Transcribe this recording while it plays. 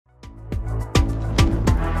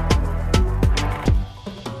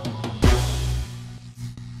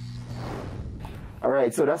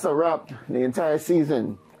right, so that's a wrap. The entire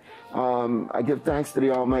season. I give thanks to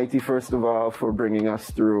the Almighty, first of all, for bringing us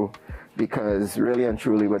through, because really and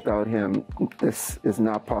truly without him, this is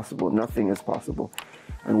not possible. Nothing is possible.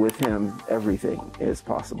 And with him, everything is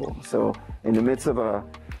possible. So in the midst of a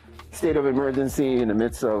state of emergency, in the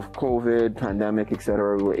midst of COVID, pandemic,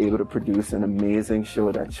 etc., we were able to produce an amazing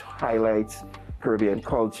show that highlights Caribbean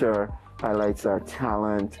culture, highlights our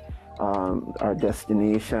talent, our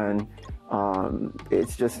destination.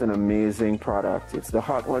 It's just an amazing product. It's the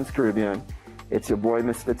Hot Ones Caribbean. It's your boy,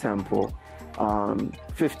 Mr. Tempo.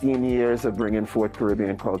 15 years of bringing forth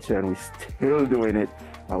Caribbean culture, and we're still doing it,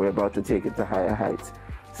 and we're about to take it to higher heights.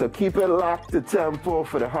 So keep it locked to Tempo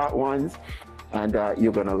for the Hot Ones, and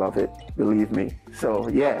you're gonna love it, believe me. So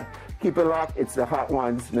yeah, keep it locked. It's the Hot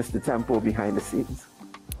Ones, Mr. Tempo behind the scenes.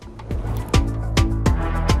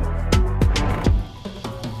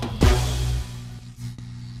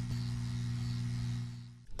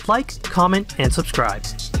 Like, comment, and subscribe.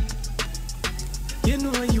 You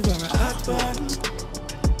know you are a hot one.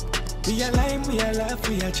 We are lime, we are laugh,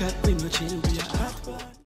 we are chat, we no chill, we are hot one.